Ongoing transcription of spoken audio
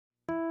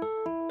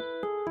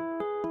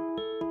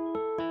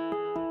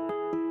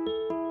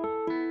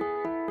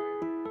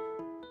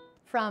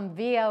From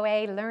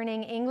VOA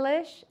Learning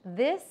English,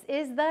 this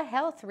is the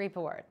Health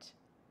Report.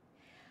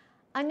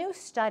 A new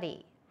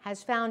study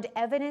has found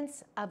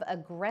evidence of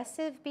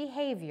aggressive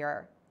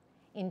behavior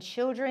in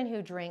children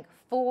who drink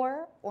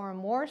 4 or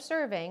more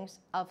servings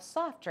of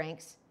soft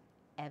drinks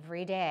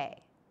every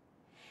day.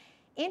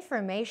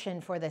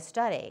 Information for the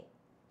study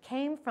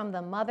came from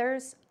the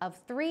mothers of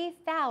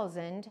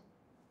 3,000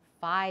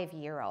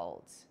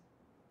 5-year-olds.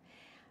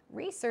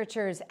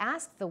 Researchers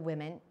asked the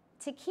women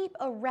to keep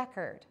a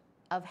record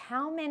of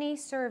how many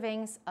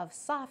servings of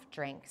soft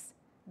drinks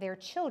their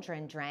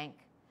children drank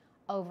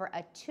over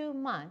a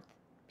 2-month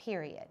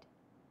period.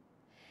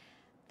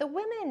 The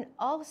women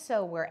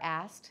also were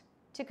asked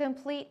to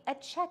complete a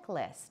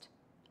checklist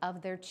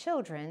of their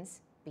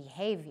children's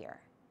behavior.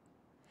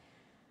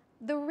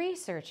 The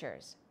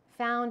researchers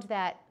found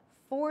that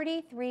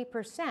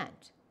 43%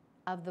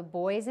 of the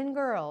boys and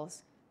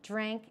girls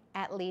drank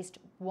at least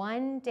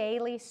 1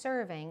 daily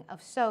serving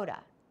of soda.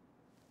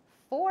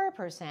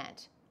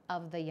 4%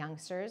 of the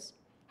youngsters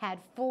had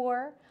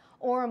 4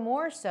 or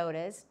more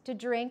sodas to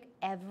drink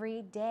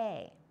every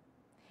day.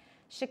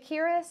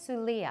 Shakira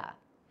Suglia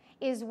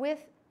is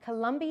with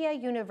Columbia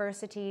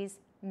University's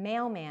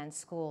Mailman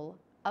School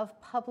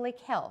of Public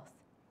Health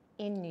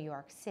in New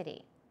York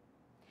City.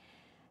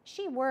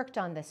 She worked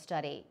on the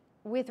study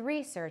with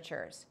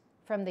researchers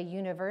from the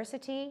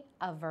University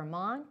of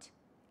Vermont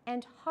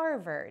and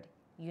Harvard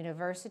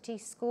University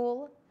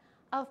School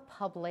of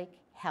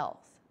Public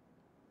Health.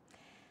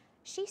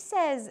 She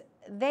says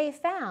they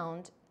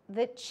found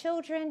that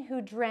children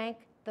who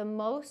drank the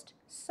most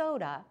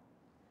soda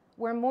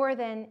were more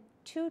than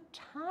 2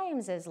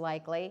 times as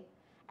likely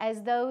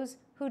as those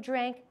who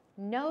drank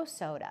no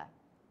soda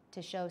to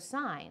show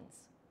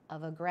signs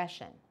of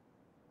aggression.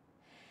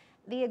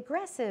 The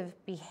aggressive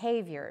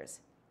behaviors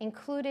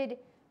included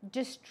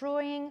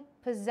destroying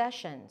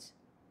possessions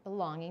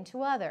belonging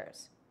to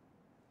others,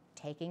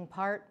 taking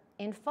part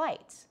in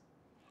fights,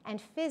 and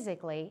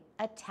physically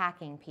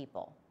attacking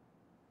people.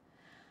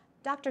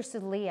 Dr.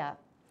 Suglia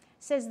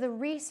says the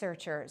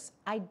researchers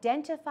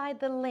identified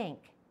the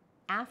link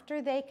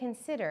after they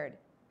considered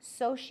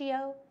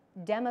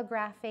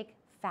socio-demographic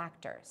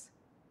factors,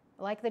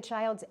 like the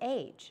child's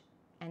age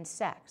and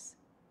sex.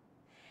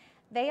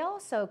 They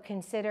also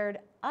considered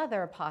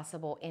other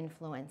possible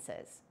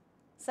influences,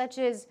 such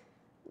as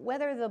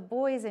whether the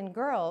boys and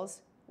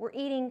girls were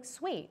eating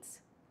sweets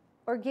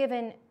or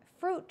given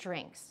fruit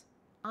drinks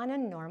on a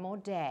normal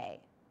day.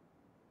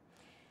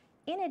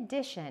 In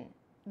addition,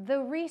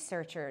 the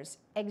researchers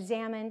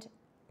examined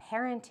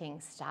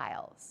parenting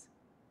styles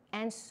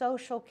and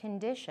social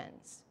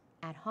conditions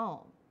at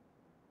home.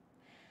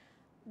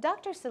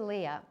 Dr.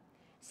 Suglia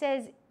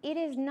says it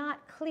is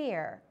not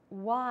clear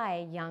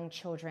why young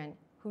children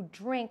who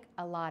drink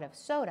a lot of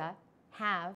soda have